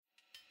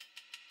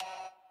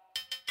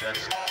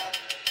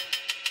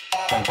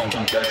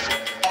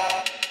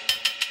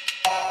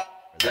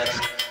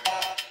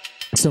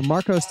So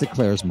Marcos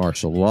declares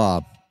martial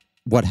law.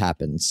 What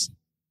happens?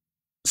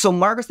 So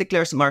Marcos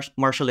declares martial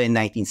law in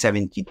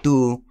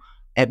 1972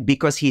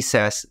 because he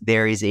says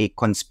there is a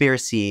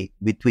conspiracy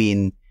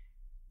between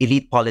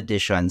elite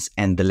politicians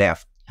and the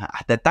left.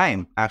 At the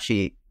time,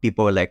 actually,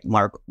 people were like,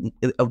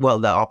 the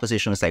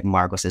opposition was like,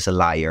 Marcos is a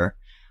liar.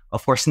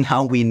 Of course,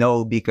 now we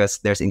know because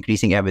there's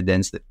increasing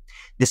evidence that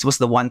this was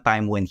the one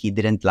time when he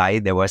didn't lie.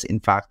 There was, in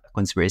fact, a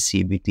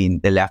conspiracy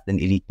between the left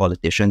and elite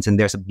politicians. And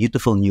there's a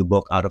beautiful new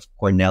book out of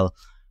Cornell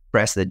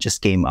Press that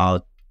just came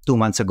out 2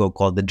 months ago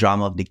called The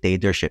Drama of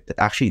Dictatorship that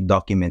actually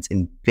documents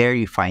in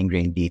very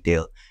fine-grained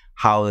detail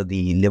how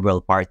the Liberal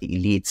Party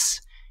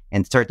elites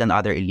and certain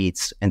other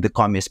elites and the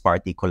Communist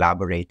Party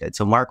collaborated.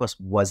 So Marcos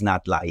was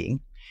not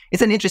lying.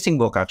 It's an interesting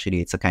book, actually.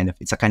 It's a kind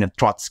of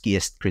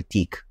Trotskyist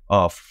critique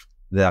of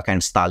the kind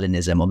of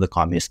Stalinism of the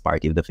Communist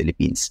Party of the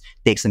Philippines.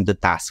 Takes them to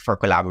task for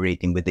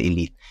collaborating with the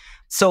elite.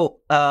 So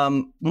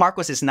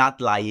Marcos is not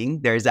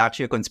lying. There is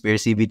actually a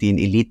conspiracy between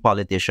elite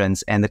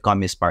politicians and the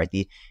Communist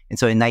Party. And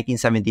so in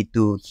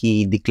 1972,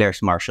 he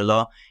declares martial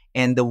law.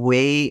 And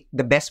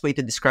the best way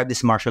to describe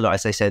this martial law,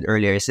 as I said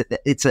earlier, is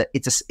that it's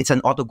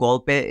an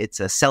autogolpe. It's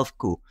a self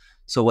coup.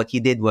 So what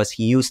he did was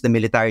he used the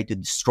military to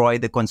destroy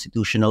the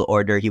constitutional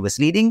order he was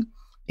leading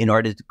in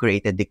order to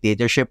create a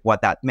dictatorship.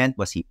 What that meant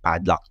was he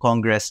padlocked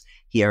Congress,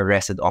 he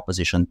arrested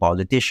opposition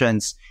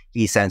politicians,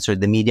 he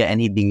censored the media, and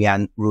he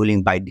began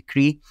ruling by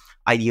decree.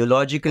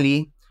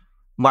 Ideologically,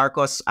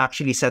 Marcos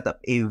actually set up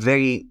a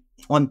very,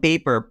 on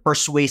paper,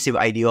 persuasive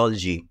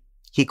ideology.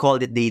 He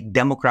called it the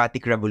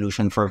democratic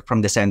revolution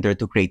from the center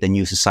to create a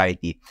new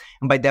society.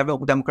 And by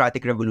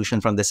democratic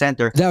revolution from the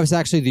center... That was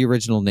actually the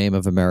original name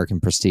of American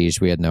Prestige.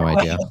 We had no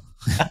idea.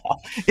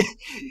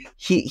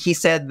 He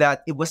said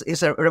that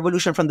it's a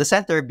revolution from the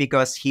center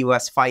because he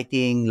was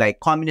fighting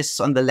like communists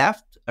on the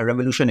left, a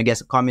revolution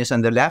against communists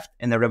on the left,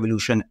 and a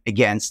revolution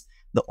against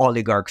the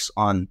oligarchs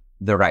on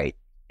the right.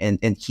 And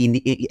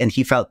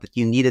he felt that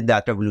you needed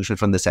that revolution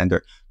from the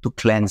center to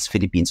cleanse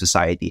Philippine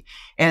society.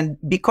 And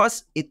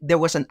because there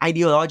was an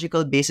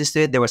ideological basis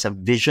to it, there was a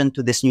vision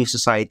to this new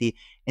society.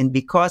 And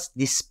because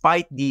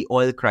despite the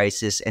oil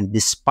crisis and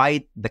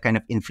despite the kind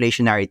of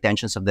inflationary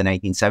tensions of the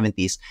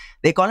 1970s,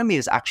 the economy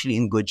is actually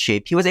in good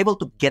shape. He was able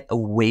to get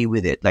away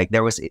with it. Like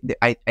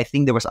I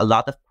think there was a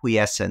lot of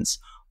quiescence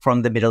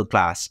from the middle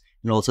class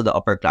and also the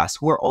upper class,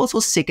 who are also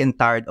sick and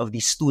tired of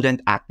these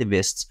student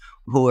activists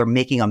who were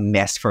making a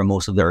mess for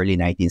most of the early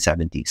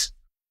 1970s.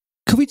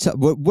 Could we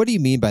what do you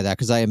mean by that?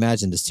 Because I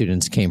imagine the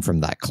students came from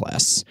that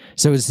class.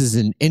 So this is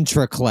an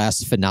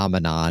intra-class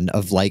phenomenon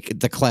of like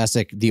the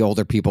classic, the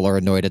older people are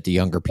annoyed at the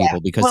younger people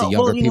because the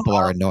younger people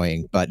are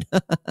annoying. But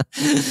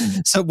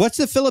so what's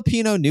the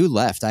Filipino New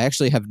Left? I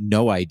actually have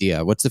no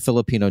idea. What's the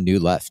Filipino New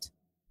Left?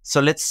 So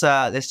let's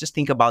just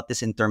think about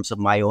this in terms of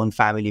my own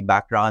family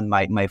background.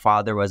 My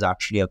father was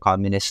actually a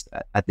communist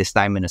at this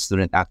time and a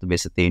student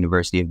activist at the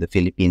University of the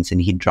Philippines,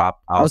 and he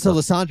dropped out. Also,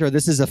 Lisandro,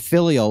 this is a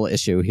filial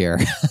issue here.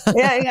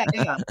 Yeah.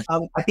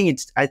 I think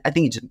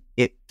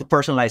to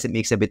personalize it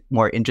makes it a bit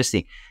more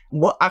interesting.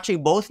 Well, actually,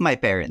 both my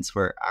parents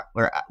were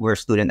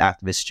student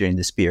activists during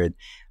this period,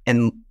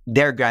 and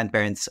their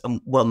grandparents.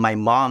 My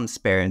mom's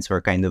parents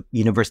were kind of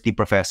university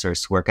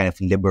professors who were kind of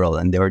liberal,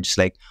 and they were just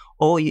like,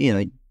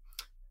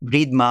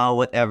 read Mao,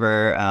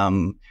 whatever.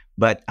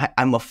 But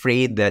I'm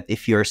afraid that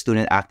if you're a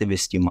student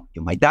activist,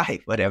 you might die,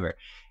 whatever.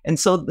 And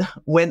so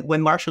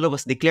when martial law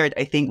was declared,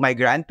 I think my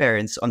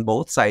grandparents on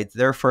both sides,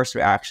 their first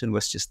reaction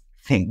was just,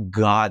 thank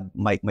God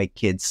my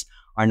kids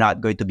are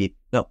not going to be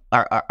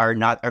are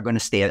going to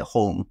stay at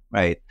home,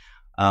 right?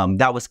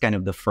 That was kind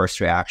of the first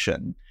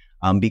reaction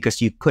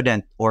because you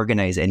couldn't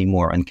organize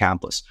anymore on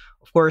campus.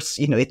 Of course,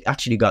 it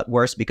actually got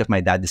worse because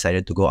my dad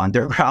decided to go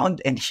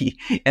underground, and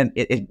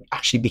it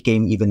actually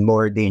became even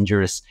more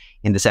dangerous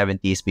in the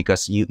 70s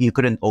because you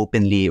couldn't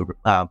openly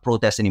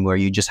protest anymore.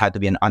 You just had to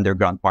be an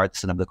underground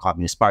partisan of the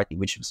Communist Party,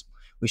 which is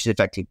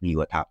effectively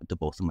what happened to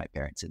both of my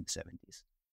parents in the 70s.